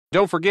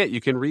Don't forget,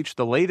 you can reach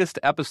the latest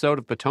episode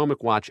of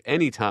Potomac Watch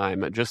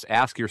anytime. Just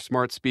ask your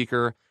smart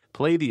speaker,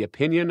 play the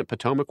Opinion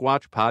Potomac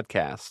Watch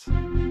podcast.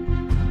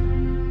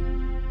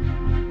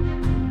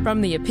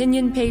 From the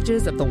opinion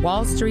pages of the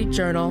Wall Street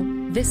Journal,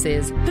 this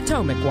is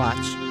Potomac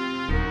Watch.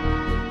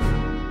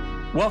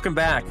 Welcome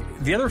back.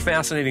 The other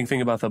fascinating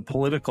thing about the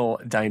political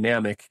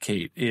dynamic,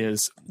 Kate,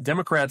 is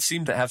Democrats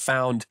seem to have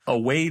found a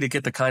way to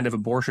get the kind of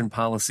abortion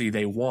policy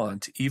they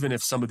want, even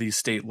if some of these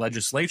state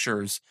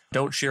legislatures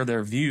don't share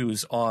their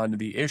views on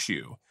the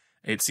issue.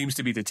 It seems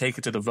to be to take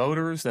it to the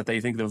voters, that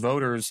they think the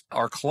voters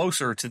are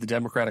closer to the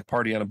Democratic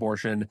Party on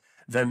abortion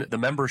than the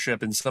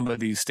membership in some of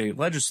these state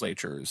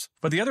legislatures.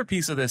 But the other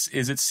piece of this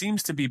is it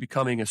seems to be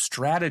becoming a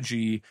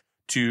strategy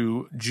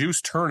to juice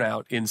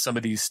turnout in some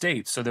of these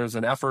states. So there's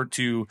an effort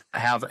to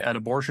have an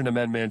abortion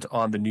amendment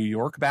on the New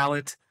York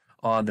ballot,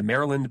 on the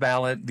Maryland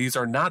ballot. These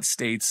are not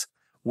states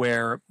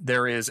where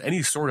there is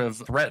any sort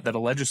of threat that a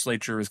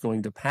legislature is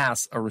going to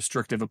pass a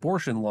restrictive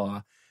abortion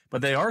law.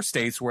 But they are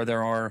states where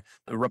there are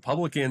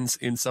Republicans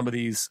in some of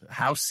these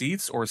House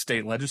seats or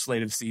state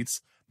legislative seats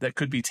that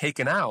could be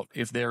taken out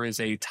if there is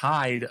a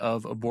tide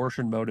of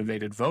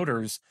abortion-motivated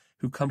voters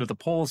who come to the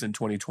polls in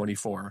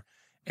 2024.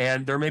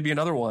 And there may be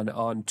another one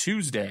on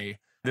Tuesday.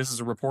 This is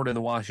a report in the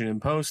Washington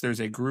Post.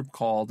 There's a group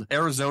called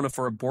Arizona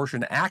for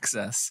Abortion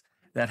Access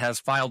that has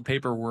filed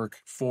paperwork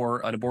for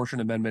an abortion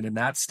amendment in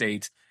that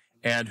state.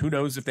 And who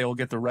knows if they will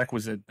get the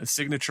requisite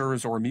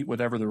signatures or meet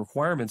whatever the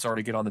requirements are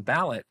to get on the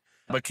ballot.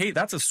 But Kate,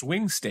 that's a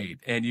swing state,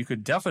 and you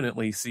could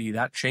definitely see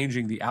that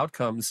changing the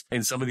outcomes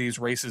in some of these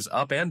races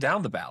up and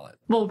down the ballot.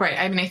 Well, right.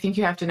 I mean, I think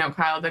you have to know,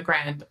 Kyle, the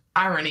grand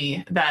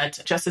irony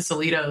that Justice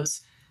Alito's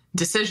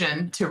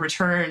decision to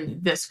return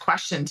this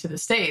question to the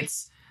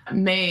states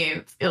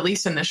may, at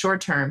least in the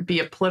short term, be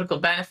a political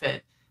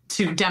benefit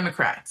to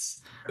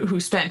Democrats who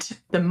spent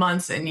the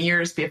months and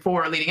years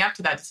before leading up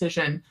to that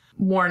decision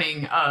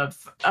warning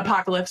of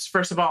apocalypse,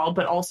 first of all,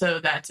 but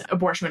also that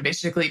abortion would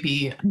basically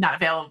be not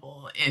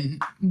available in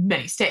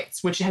many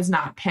states, which has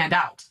not panned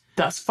out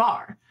thus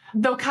far.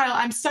 Though, Kyle,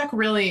 I'm stuck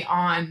really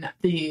on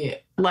the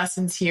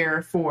lessons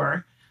here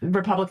for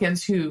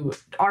Republicans who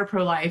are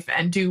pro-life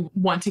and do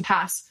want to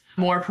pass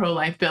more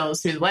pro-life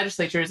bills through the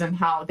legislatures and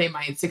how they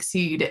might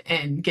succeed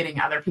in getting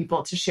other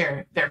people to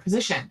share their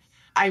position.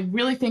 I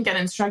really think an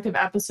instructive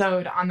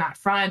episode on that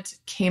front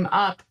came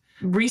up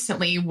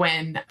recently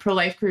when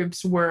pro-life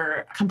groups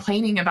were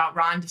complaining about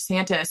Ron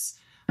DeSantis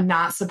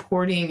not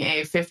supporting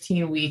a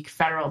 15-week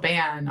federal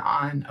ban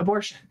on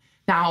abortion.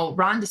 Now,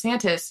 Ron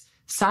DeSantis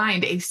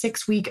signed a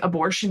 6-week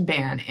abortion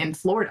ban in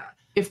Florida.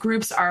 If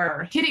groups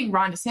are hitting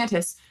Ron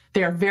DeSantis,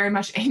 they are very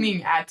much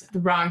aiming at the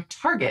wrong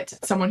target,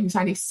 someone who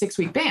signed a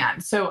 6-week ban.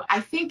 So I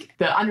think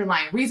the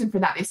underlying reason for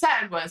that, they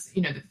said, was,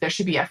 that there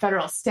should be a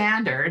federal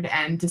standard.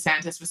 And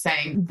DeSantis was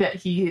saying that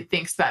he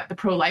thinks that the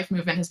pro-life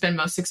movement has been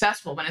most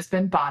successful when it's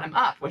been bottom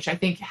up, which I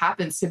think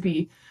happens to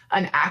be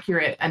an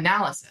accurate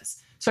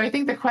analysis. So I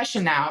think the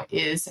question now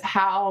is,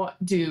 how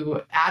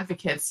do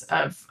advocates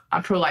of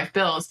pro-life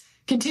bills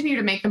continue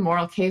to make the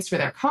moral case for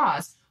their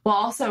cause while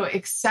also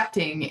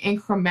accepting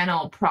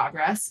incremental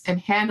progress and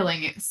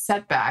handling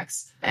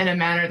setbacks in a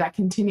manner that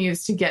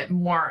continues to get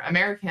more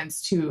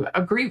Americans to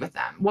agree with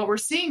them? What we're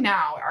seeing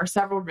now are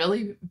several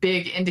really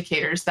big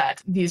indicators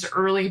that these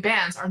early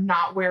bans are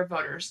not where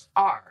voters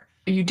are.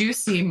 You do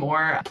see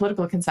more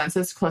political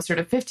consensus closer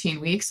to 15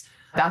 weeks.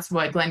 That's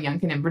what Glenn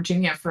Youngkin in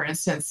Virginia, for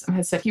instance,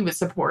 has said he would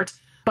support.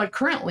 But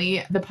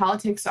currently, the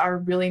politics are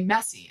really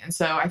messy. And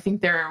so I think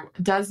there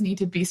does need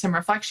to be some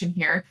reflection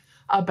here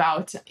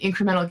about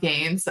incremental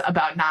gains,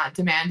 about not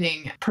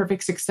demanding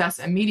perfect success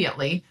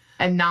immediately,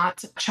 and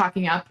not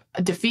chalking up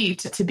a defeat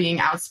to being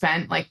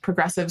outspent like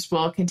progressives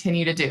will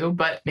continue to do,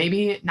 but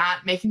maybe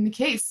not making the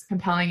case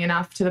compelling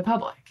enough to the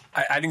public.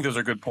 I think those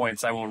are good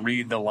points. I will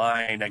read the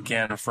line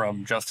again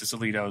from Justice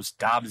Alito's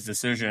Dobbs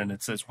decision.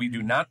 It says, "We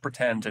do not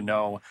pretend to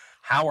know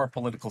how our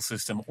political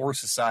system or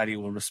society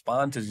will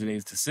respond to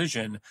today's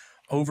decision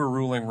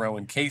overruling Roe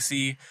and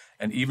Casey,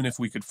 and even if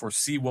we could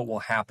foresee what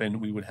will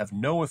happen, we would have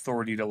no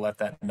authority to let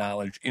that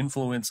knowledge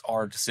influence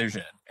our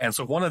decision." And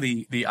so one of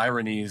the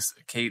ironies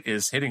Kate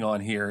is hitting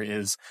on here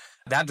is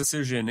that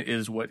decision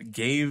is what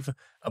gave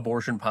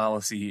abortion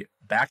policy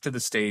back to the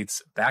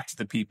states, back to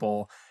the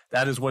people.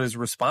 That is what is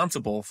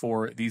responsible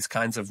for these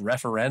kinds of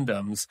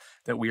referendums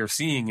that we are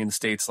seeing in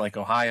states like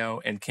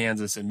Ohio and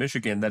Kansas and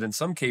Michigan that in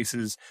some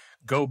cases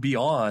go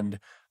beyond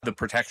the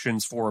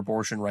protections for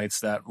abortion rights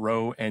that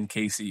Roe and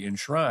Casey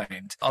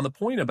enshrined. On the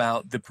point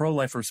about the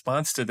pro-life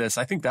response to this,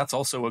 I think that's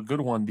also a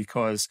good one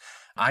because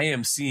I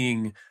am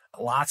seeing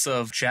lots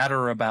of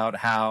chatter about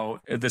how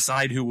the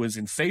side who was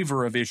in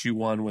favor of issue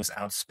 1 was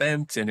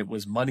outspent and it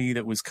was money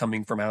that was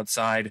coming from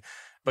outside.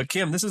 But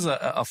Kim, this is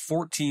a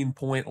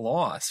 14-point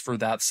loss for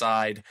that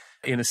side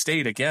in a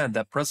state, again,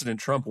 that President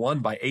Trump won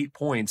by 8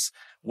 points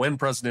when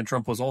President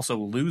Trump was also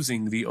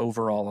losing the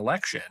overall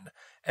election.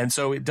 And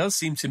so it does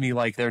seem to me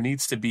like there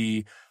needs to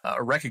be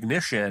a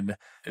recognition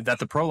that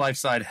the pro-life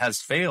side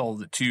has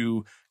failed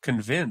to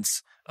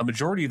convince a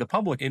majority of the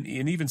public in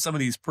even some of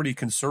these pretty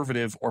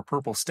conservative or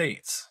purple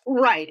states.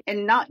 Right.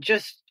 And not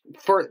just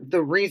for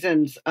the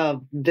reasons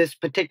of this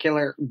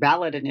particular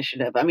ballot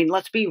initiative. I mean,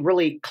 let's be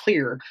really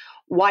clear.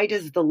 Why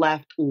does the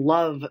left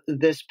love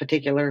this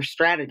particular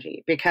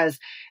strategy? Because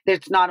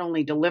it's not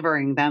only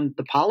delivering them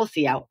the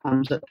policy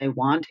outcomes that they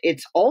want,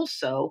 it's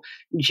also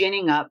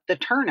ginning up the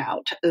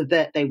turnout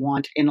that they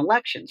want in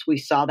elections. We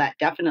saw that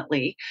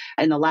definitely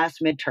in the last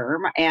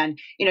midterm. And,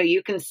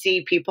 you can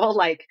see people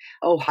like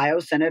Ohio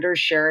Senator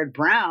Sherrod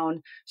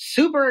Brown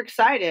super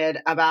excited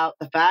about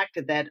the fact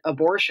that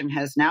abortion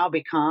has now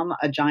become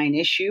a giant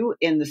issue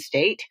in the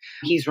state.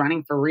 He's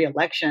running for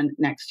re-election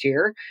next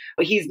year.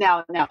 But he's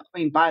now,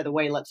 by the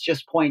way, let's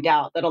just point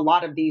out that a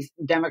lot of these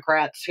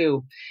Democrats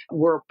who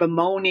were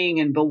bemoaning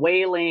and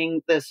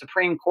bewailing the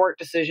Supreme Court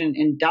decision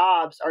in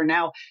Dobbs are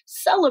now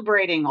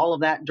celebrating all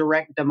of that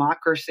direct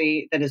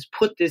democracy that has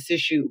put this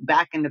issue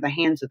back into the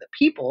hands of the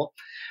people.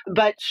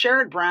 But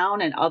Sherrod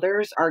Brown and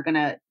others are going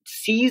to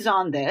seize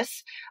on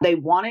this. They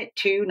want it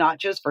to, not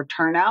just for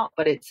turnout,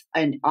 but it's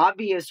an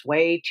obvious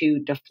way to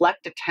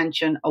deflect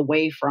attention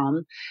away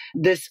from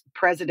this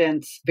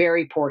president's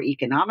very poor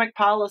economic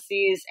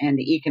policies and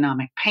the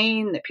economic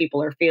pain that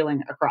people are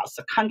feeling across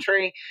the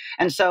country.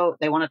 And so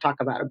they want to talk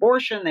about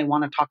abortion. They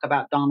want to talk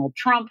about Donald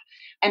Trump.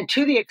 And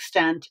to the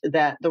extent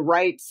that the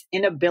right's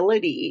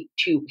inability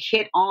to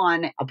hit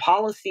on a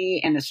policy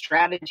and a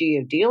strategy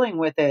of dealing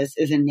with this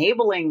is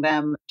enabling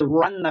them to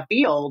run the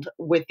field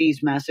with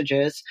these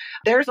messages,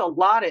 there's a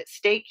lot at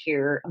stake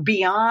here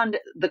beyond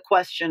the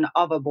question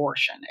of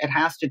abortion. It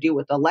has to do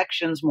with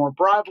elections more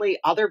broadly,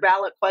 other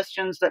ballot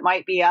questions that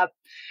might be up,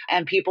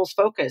 and people's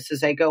focus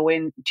as they go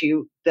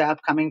into the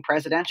upcoming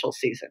presidential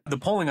season. The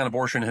polling on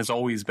abortion has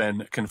always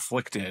been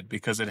conflicted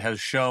because it has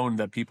shown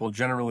that people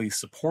generally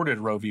supported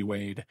Roe v.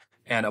 Wade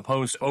and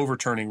opposed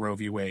overturning Roe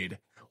v. Wade,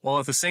 while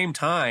at the same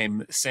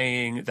time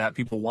saying that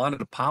people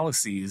wanted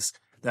policies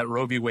that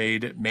Roe v.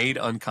 Wade made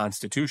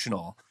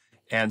unconstitutional.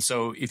 And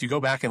so if you go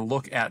back and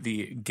look at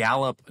the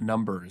Gallup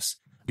numbers,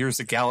 here's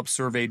the Gallup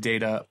survey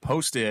data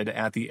posted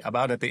at the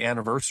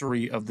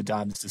anniversary of the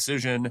Dobbs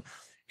decision.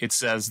 It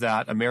says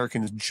that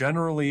Americans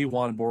generally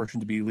want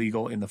abortion to be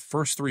legal in the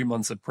first 3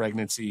 months of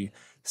pregnancy,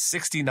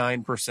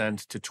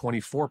 69% to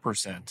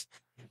 24%.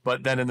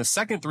 But then in the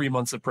second 3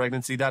 months of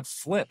pregnancy, that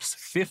flips.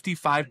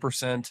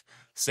 55%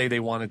 say they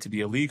want it to be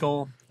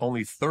illegal.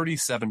 Only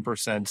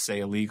 37% say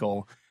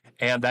illegal.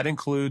 And that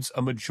includes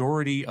a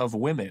majority of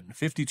women.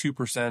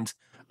 52%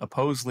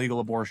 oppose legal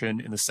abortion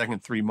in the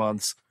second 3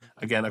 months,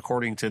 again,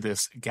 according to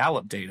this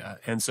Gallup data.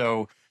 And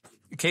so,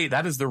 Kate,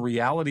 that is the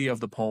reality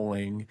of the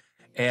polling.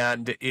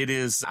 And it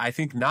is, I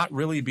think, not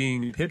really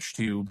being pitched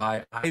to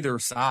by either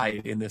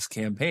side in this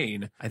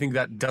campaign. I think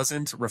that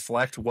doesn't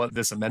reflect what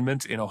this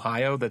amendment in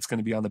Ohio that's going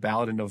to be on the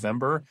ballot in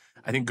November,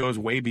 I think goes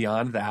way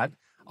beyond that.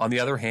 On the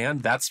other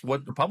hand, that's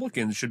what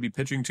Republicans should be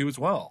pitching to as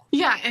well.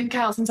 Yeah, and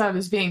Kyle, since I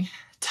was being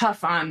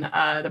tough on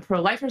the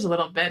pro-lifers a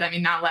little bit,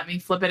 now let me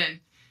flip it and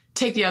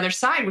take the other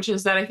side, which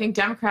is that I think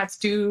Democrats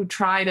do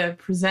try to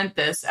present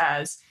this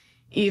as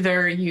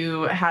either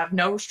you have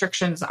no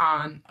restrictions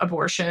on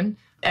abortion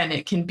and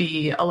it can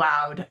be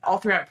allowed all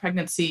throughout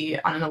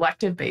pregnancy on an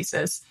elective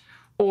basis,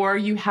 or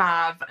you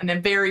have a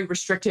very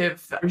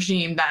restrictive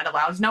regime that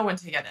allows no one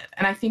to get it.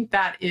 And I think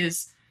that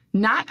is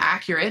not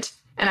accurate.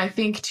 And I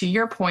think to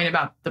your point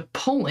about the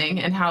polling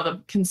and how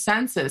the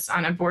consensus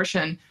on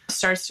abortion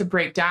starts to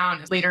break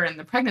down later in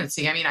the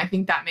pregnancy, I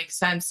think that makes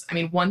sense.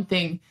 One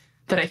thing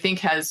that I think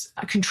has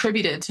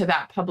contributed to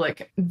that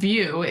public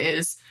view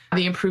is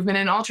the improvement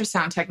in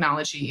ultrasound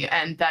technology,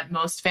 and that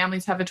most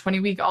families have a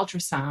 20-week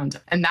ultrasound.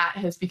 And that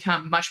has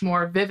become much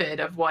more vivid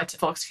of what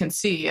folks can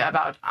see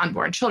about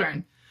unborn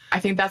children. I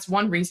think that's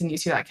one reason you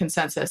see that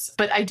consensus.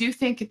 But I do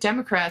think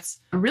Democrats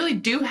really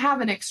do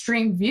have an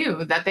extreme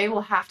view that they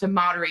will have to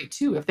moderate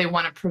too if they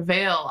want to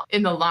prevail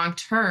in the long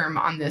term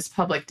on this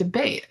public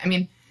debate.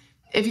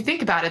 If you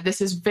think about it, this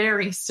is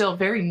still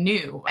very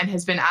new and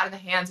has been out of the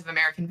hands of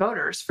American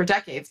voters for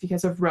decades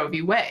because of Roe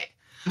v. Wade.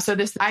 So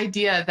this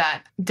idea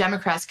that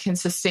Democrats can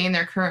sustain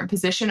their current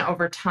position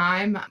over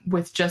time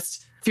with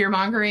just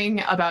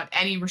fear-mongering about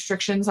any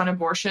restrictions on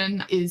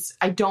abortion is,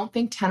 I don't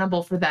think,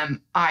 tenable for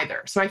them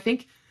either. So I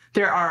think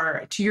there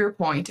are, to your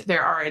point,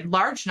 there are a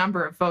large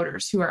number of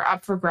voters who are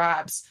up for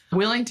grabs,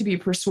 willing to be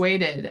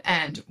persuaded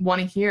and want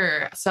to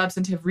hear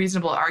substantive,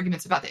 reasonable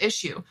arguments about the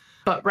issue.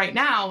 But right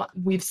now,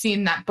 we've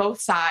seen that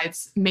both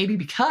sides, maybe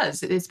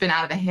because it's been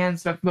out of the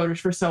hands of voters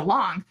for so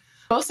long,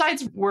 both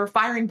sides were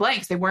firing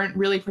blanks. They weren't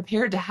really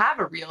prepared to have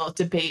a real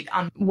debate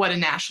on what a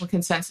national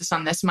consensus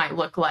on this might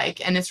look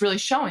like. And it's really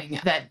showing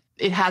that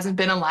it hasn't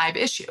been a live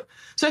issue.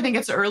 So I think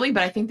it's early,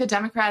 but I think the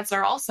Democrats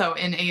are also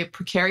in a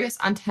precarious,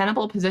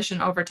 untenable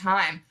position over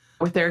time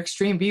with their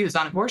extreme views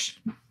on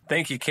abortion.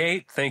 Thank you,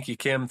 Kate. Thank you,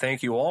 Kim.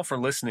 Thank you all for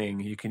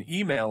listening. You can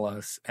email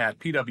us at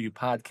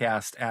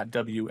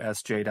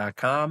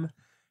pwpodcast@wsj.com.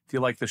 If you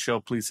like the show,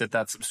 please hit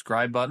that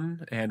subscribe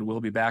button, and we'll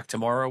be back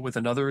tomorrow with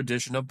another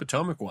edition of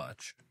Potomac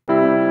Watch.